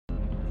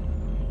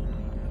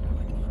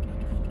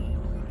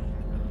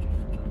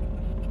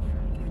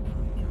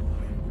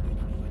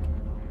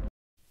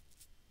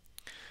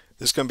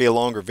This is going to be a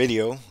longer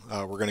video.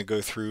 We're going to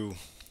go through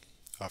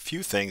a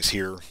few things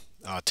here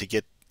to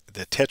get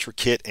the Tetra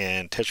Kit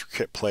and Tetra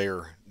Kit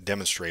Player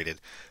demonstrated.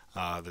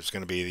 There's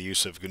going to be the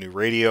use of GNU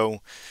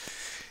Radio,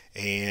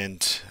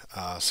 and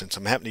since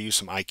I'm having to use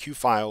some IQ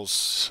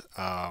files,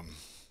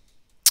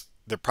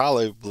 there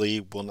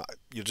probably will not.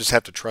 You'll just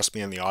have to trust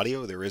me on the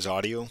audio. There is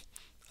audio,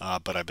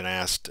 but I've been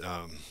asked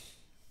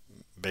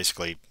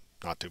basically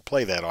not to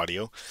play that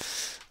audio.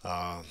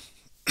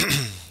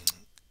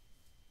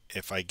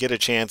 If I get a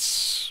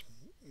chance,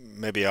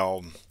 maybe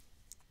I'll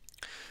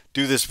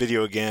do this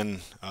video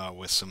again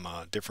with some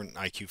different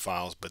IQ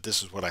files, but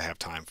this is what I have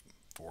time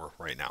for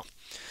right now.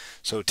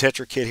 So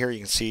Tetra Kit here, you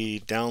can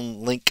see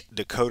downlink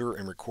decoder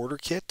and recorder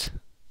kit,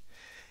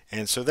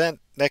 and so that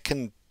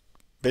can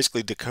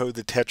basically decode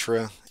the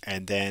Tetra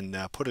and then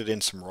put it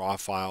in some raw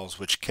files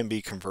which can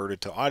be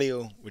converted to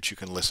audio, which you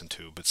can listen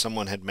to. But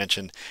someone had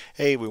mentioned,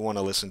 hey, we want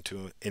to listen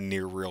to it in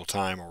near real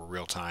time or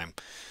real time.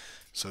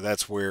 So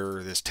that's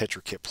where this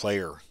Tetra Kit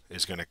Player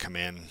is going to come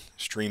in,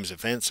 streams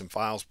events and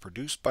files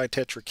produced by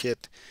Tetra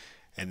Kit,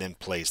 and then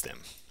plays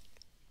them.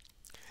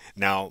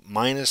 Now,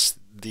 minus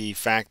the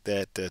fact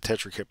that the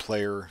Tetra Kit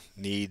Player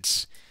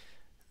needs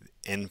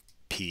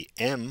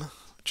npm,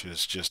 which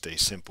is just a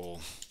simple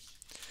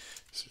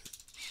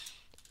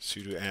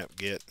sudo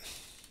apt-get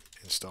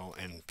install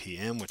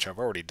npm, which I've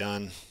already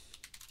done.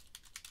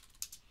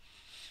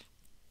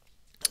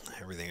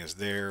 Everything is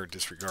there,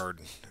 disregard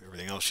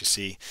everything else you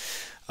see.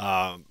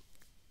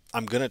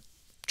 I'm going to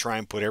try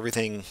and put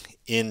everything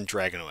in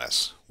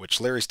DragonOS,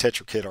 which Larry's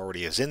Tetra Kit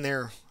already is in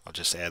there. I'll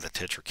just add the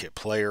Tetra Kit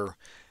Player,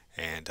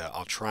 and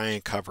I'll try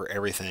and cover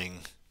everything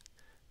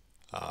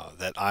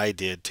that I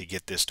did to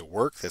get this to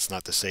work. That's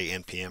not to say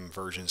NPM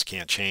versions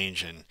can't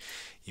change and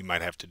you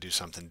might have to do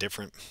something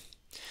different.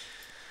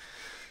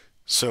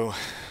 So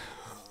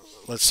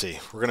let's see,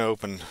 we're going to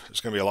open,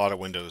 there's going to be a lot of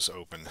windows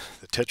open.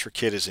 The Tetra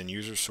Kit is in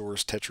user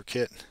source Tetra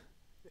Kit,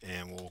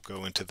 and we'll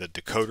go into the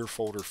decoder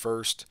folder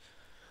first.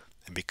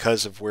 And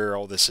because of where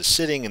all this is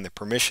sitting and the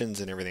permissions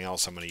and everything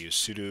else, I'm going to use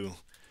sudo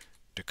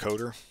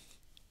decoder.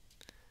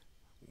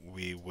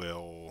 We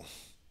will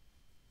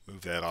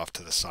move that off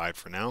to the side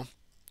for now.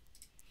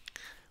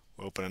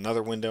 We'll open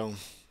another window,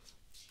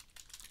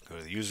 go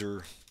to the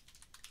user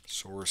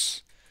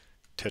source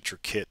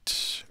Tetra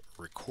Kit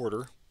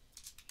recorder.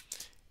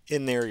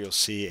 In there you'll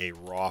see a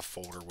raw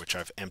folder which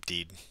I've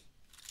emptied.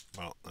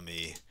 Well, let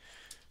me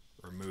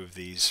remove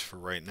these for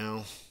right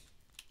now.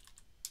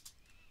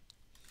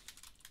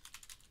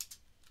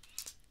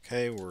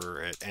 Okay,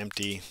 we're at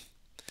empty,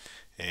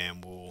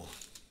 and we'll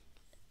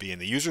be in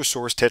the user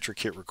source Tetra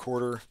Kit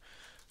recorder.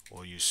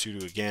 We'll use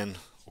sudo again.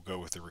 We'll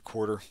go with the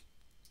recorder.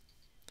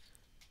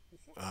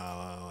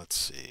 Let's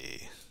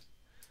see.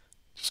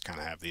 Just kind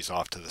of have these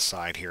off to the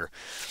side here.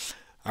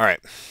 All right.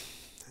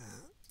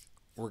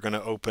 We're going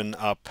to open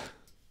up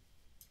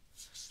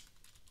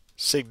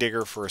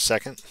SigDigger for a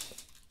second.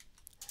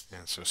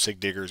 And so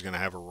SigDigger is going to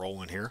have a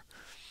role in here.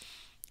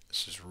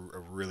 This is a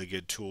really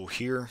good tool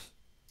here.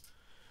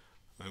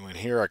 I went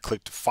here, I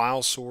clicked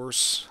file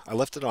source. I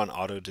left it on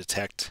auto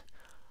detect.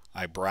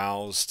 I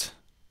browsed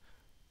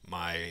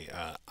my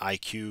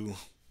IQ,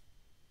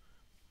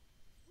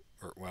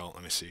 or well,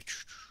 let me see,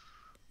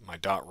 my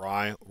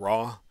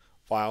 .raw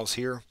files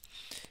here,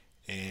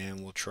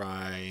 and we'll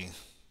try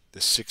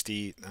the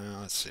 60.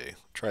 Let's see,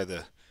 try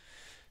the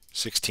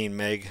 16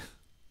 meg.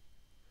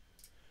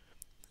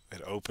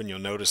 At open, you'll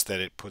notice that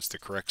it puts the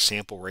correct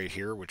sample rate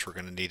here, which we're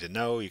going to need to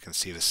know. You can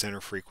see the center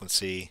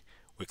frequency.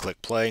 We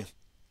click play.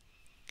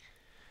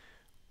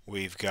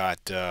 We've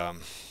got, now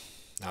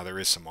there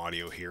is some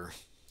audio here.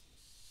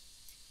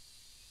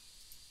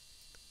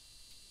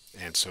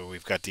 And so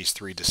we've got these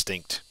three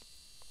distinct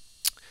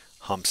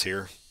humps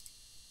here.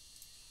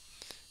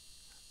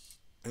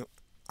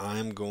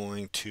 I'm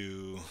going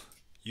to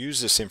use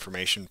this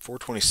information,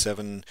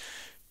 427,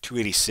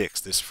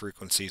 286. This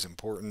frequency is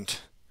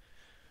important.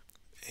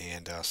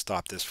 And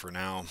stop this for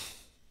now.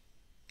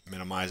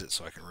 Minimize it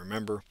so I can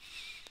remember.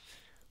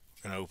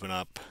 I'm going to open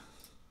up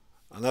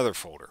another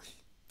folder,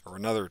 or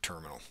another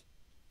terminal.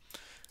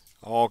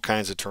 All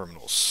kinds of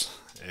terminals.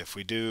 If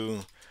we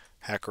do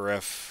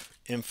HackRF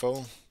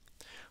info,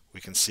 we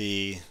can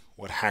see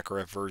what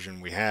HackRF version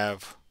we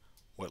have,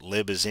 what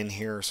lib is in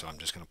here. So I'm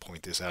just going to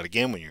point this out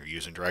again. When you're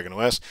using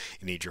DragonOS,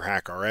 you need your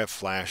HackRF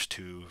flash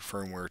to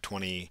firmware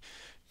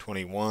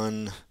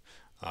 2021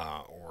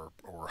 or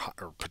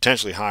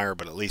potentially higher,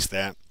 but at least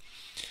that.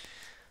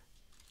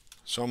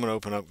 So I'm going to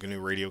open up GNU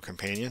Radio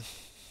Companion.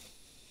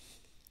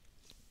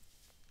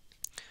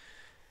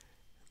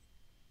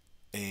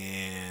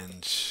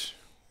 And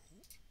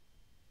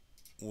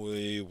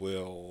we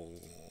will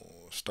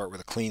start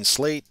with a clean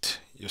slate.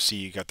 You'll see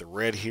you got the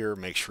red here.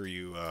 Make sure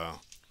you,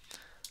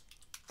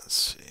 let's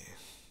see,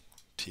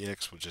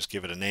 TX, we'll just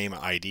give it a name, an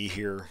ID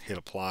here, hit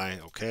apply,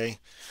 okay.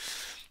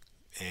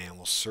 And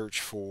we'll search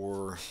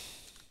for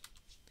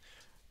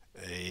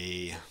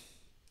a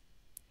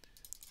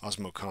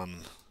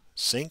Osmocom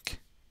sync,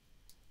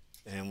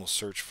 and we'll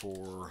search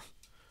for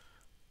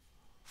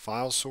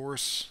file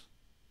source.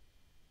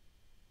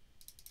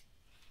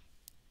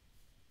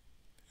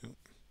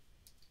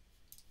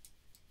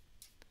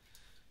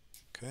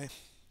 Okay.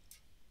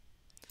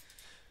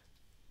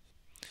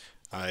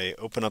 I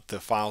open up the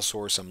file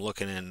source. I'm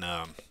looking in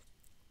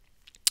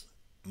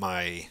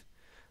my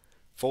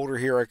folder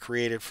here I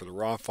created for the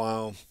raw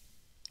file.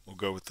 We'll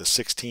go with the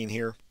 16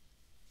 here.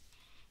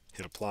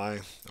 Hit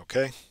apply.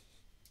 Okay.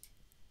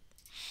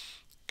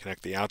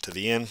 Connect the out to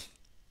the in.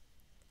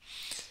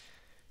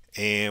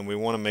 And we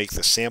want to make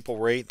the sample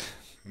rate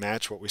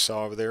match what we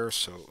saw over there.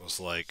 So it was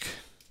like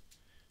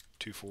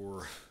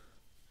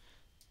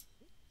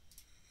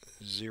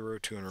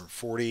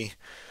 240.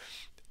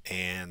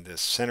 And the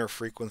center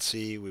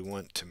frequency we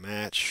want to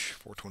match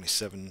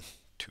 427,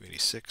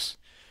 286.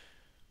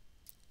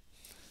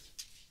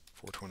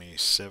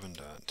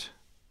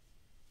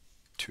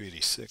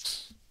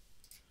 427.286.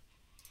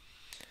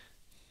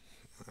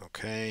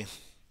 Okay.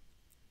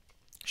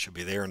 Should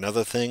be there.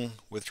 Another thing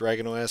with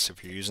DragonOS,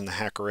 if you're using the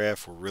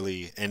HackRF or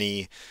really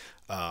any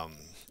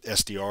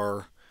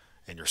SDR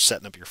and you're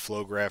setting up your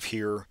flow graph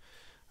here,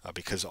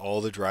 because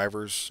all the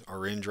drivers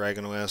are in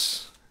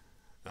DragonOS,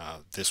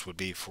 this would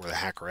be for the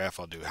HackRF.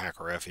 I'll do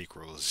HackRF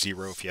equals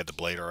 0. If you had the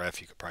Blade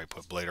RF, you could probably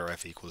put Blade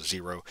RF equals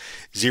 0.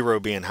 0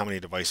 being how many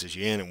devices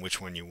you're in and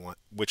which one you want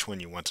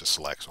to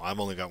select. So I've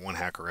only got one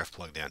HackRF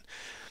plugged in.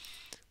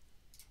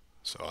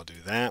 So I'll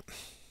do that.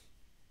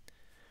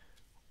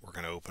 We're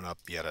going to open up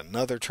yet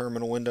another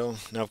terminal window.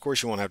 Now, of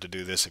course, you won't have to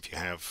do this if you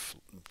have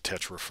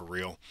Tetra for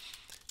real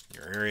in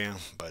your area.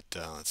 But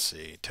let's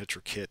see,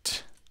 Tetra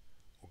Kit.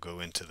 We'll go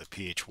into the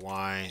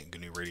PHY,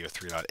 GNU Radio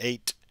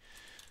 3.8.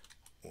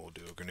 We'll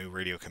do a GNU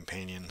Radio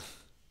companion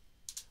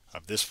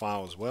of this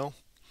file as well.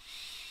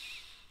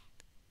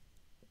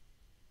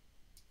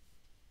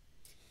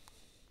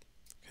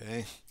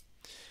 Okay.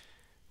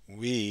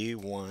 We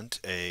want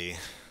a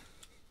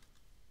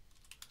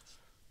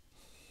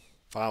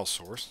file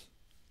source.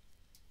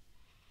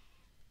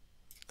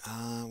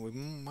 We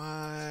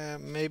might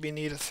maybe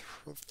need a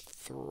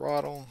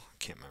throttle. I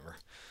can't remember.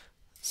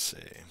 Let's see.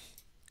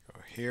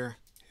 Go here,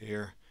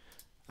 here,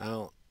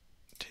 out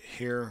to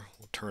here.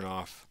 We'll turn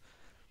off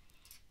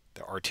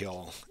the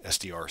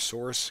RTLSDR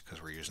source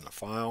because we're using a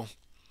file.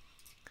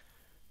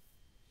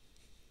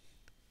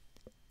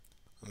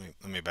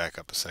 Let me back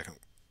up a second.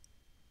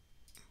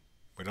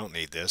 We don't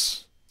need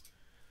this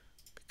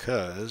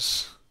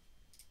because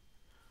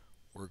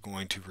we're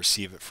going to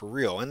receive it for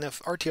real. And the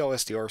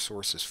RTLSDR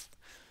source is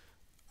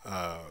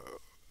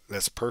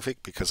that's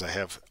perfect because I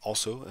have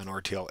also an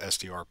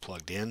RTLSDR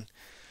plugged in.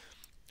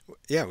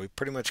 Yeah, we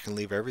pretty much can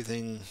leave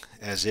everything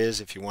as is.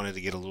 If you wanted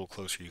to get a little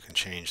closer, you can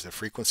change the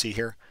frequency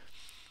here.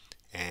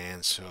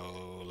 And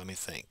so let me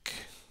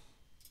think.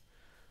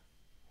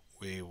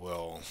 We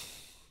will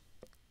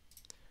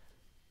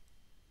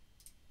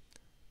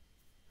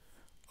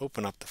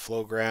open up the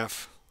flow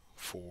graph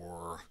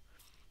for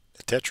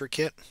the Tetra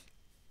Kit.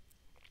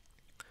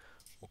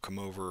 We'll come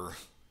over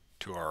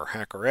to our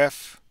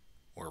HackRF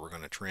where we're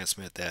going to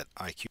transmit that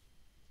IQ.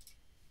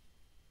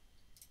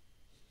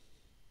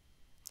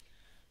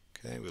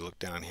 Okay, we look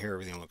down here,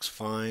 everything looks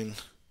fine.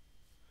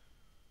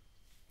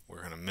 We're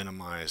going to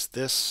minimize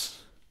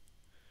this.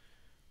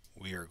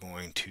 We are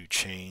going to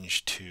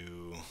change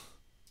to,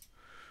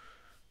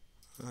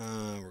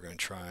 we're going to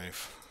try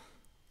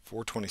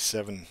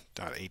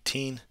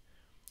 427.18.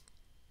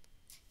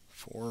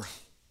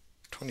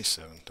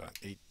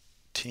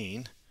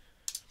 427.18.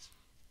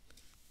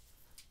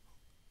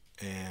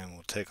 And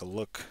we'll take a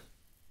look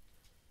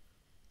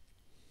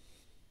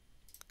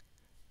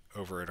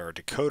over at our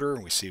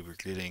decoder. We see we're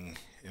getting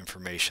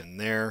information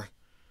there.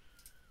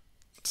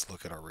 Let's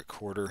look at our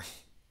recorder.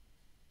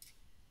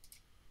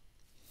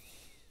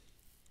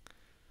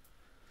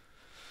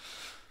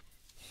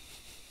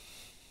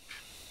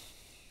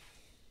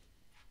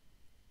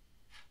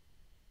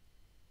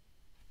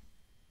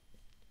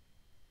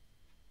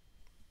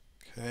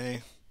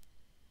 Okay.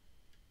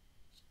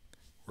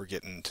 We're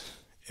getting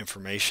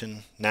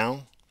information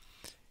now,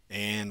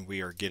 and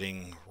we are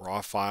getting raw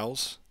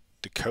files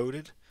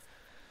decoded.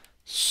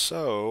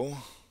 So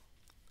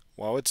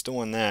while it's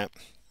doing that,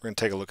 we're going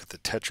to take a look at the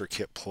Tetra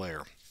Kit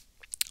Player.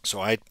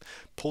 So I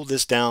pulled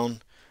this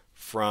down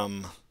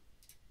from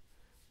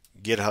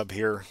GitHub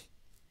here,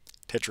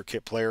 Tetra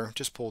Kit Player.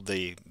 Just pulled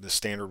the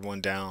standard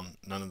one down,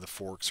 none of the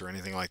forks or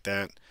anything like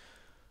that.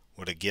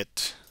 With a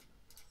git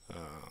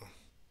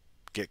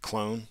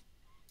clone,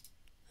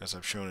 as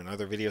I've shown in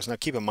other videos. Now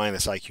keep in mind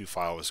this IQ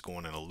file is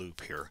going in a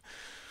loop here.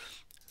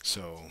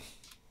 So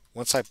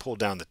once I pull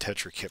down the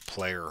Tetra Kit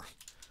Player,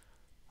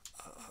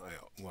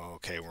 well,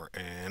 okay,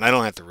 and I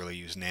don't have to really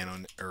use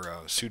nano or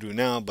sudo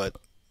now, but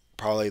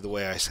probably the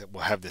way I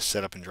will have this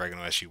set up in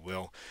DragonOS, you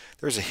will.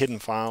 There's a hidden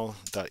file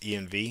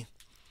 .env.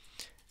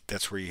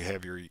 That's where you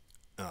have your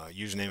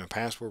username and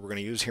password we're going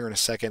to use here in a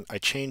second. I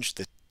changed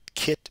the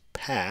kit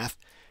path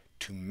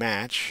to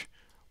match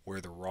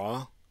where the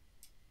raw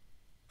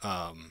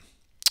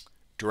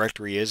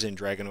directory is in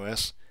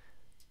DragonOS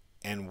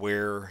and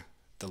where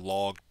the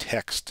log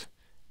text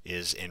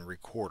is in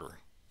Recorder.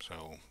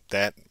 So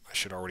that I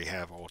should already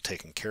have all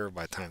taken care of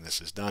by the time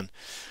this is done.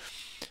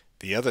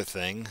 The other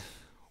thing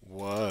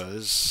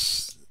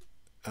was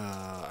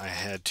I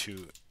had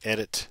to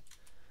edit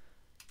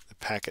the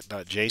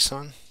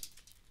packet.json,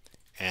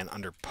 and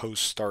under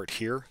post start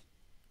here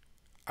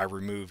I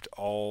removed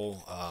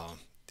all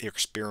the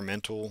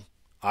experimental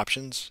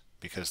options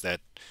because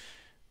that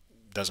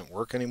doesn't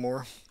work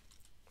anymore.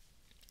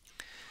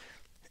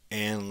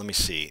 And let me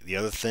see, the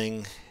other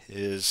thing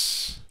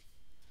is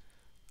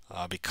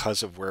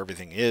because of where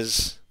everything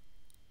is,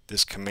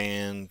 this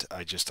command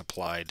I just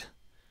applied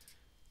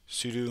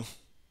sudo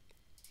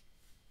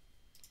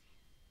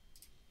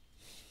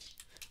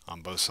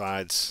on both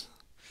sides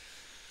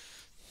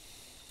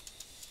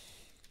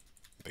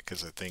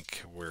because I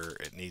think where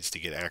it needs to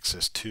get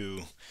access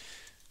to,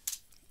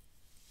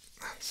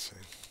 let's see.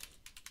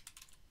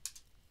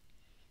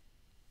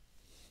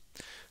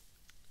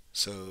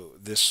 So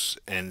this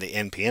and the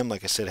npm,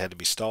 like I said, had to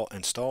be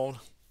installed.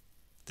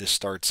 This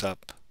starts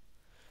up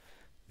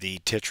the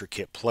Tetra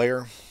Kit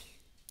Player.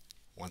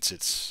 Once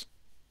it's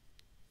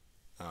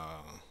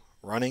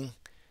running,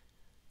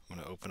 I'm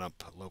going to open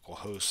up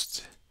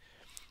localhost,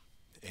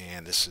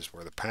 and this is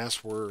where the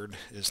password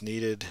is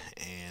needed,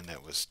 and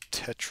that was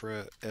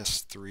Tetra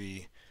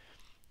S3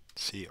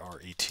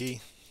 CRET.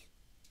 Don't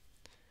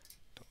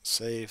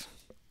save.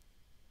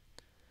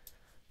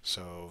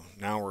 So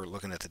now we're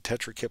looking at the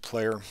Tetra Kit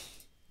Player,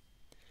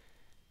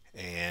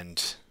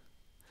 and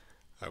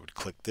I would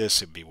click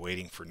this, it'd be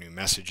waiting for new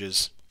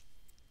messages.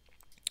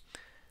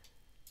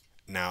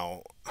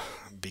 Now,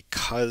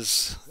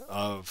 because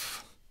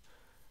of,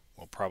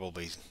 well,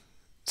 probably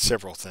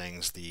several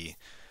things, the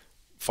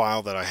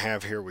file that I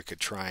have here, we could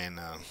try and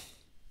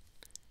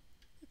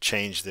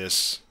change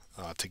this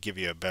to give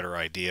you a better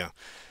idea.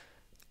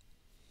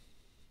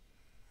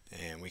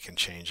 And we can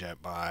change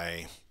that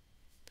by,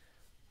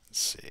 let's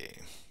see,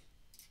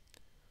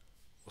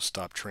 we'll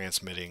stop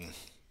transmitting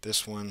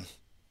this one,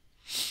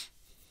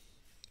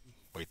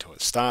 wait till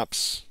it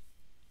stops.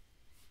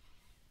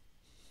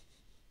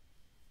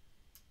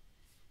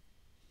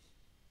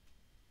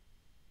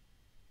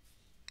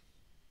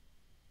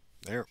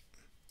 There.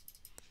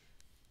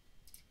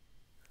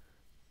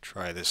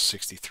 Try this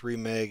 63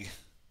 meg.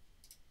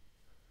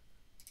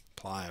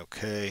 Apply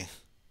OK.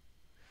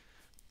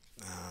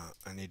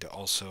 I need to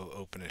also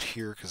open it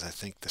here because I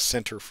think the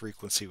center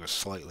frequency was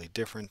slightly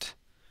different.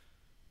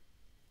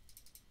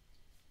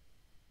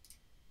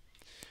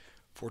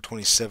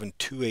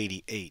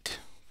 427.288.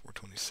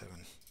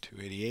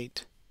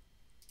 427.288.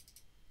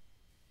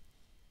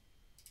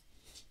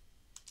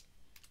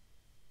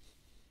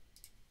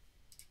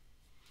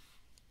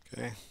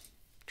 Okay,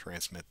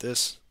 transmit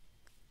this.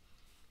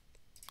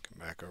 Come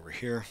back over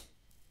here.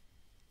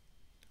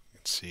 You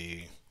can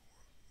see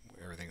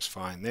everything's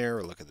fine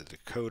there. Look at the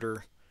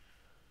decoder,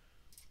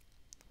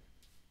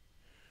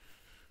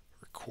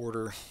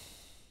 recorder.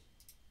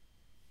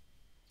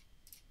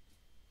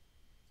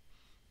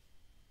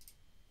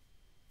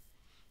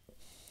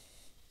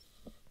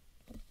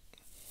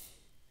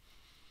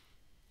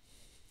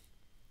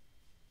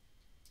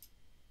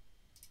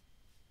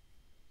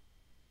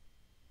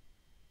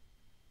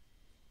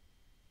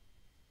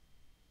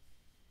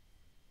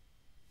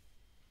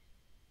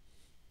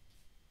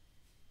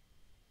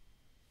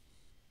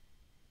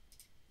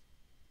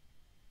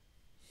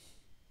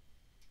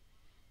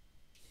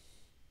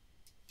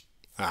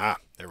 Aha,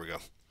 there we go.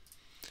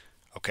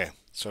 Okay,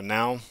 so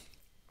now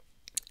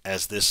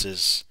as this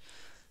is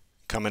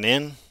coming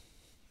in,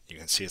 you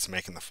can see it's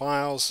making the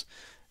files,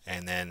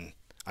 and then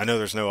I know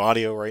there's no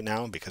audio right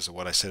now because of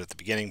what I said at the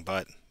beginning,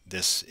 but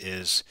this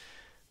is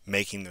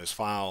making those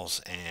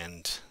files,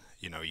 and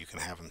you know, you can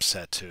have them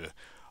set to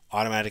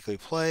automatically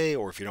play,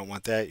 or if you don't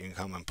want that, you can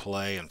come and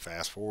play and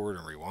fast forward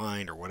and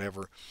rewind or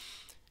whatever.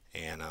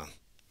 And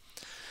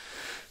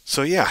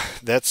so yeah,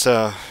 that's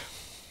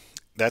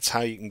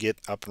how you can get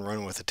up and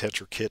running with the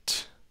Tetra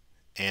Kit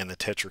and the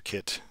Tetra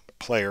Kit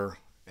Player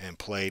and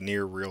play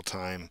near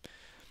real-time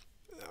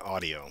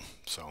audio.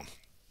 So,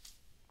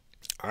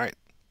 all right,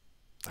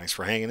 thanks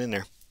for hanging in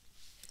there.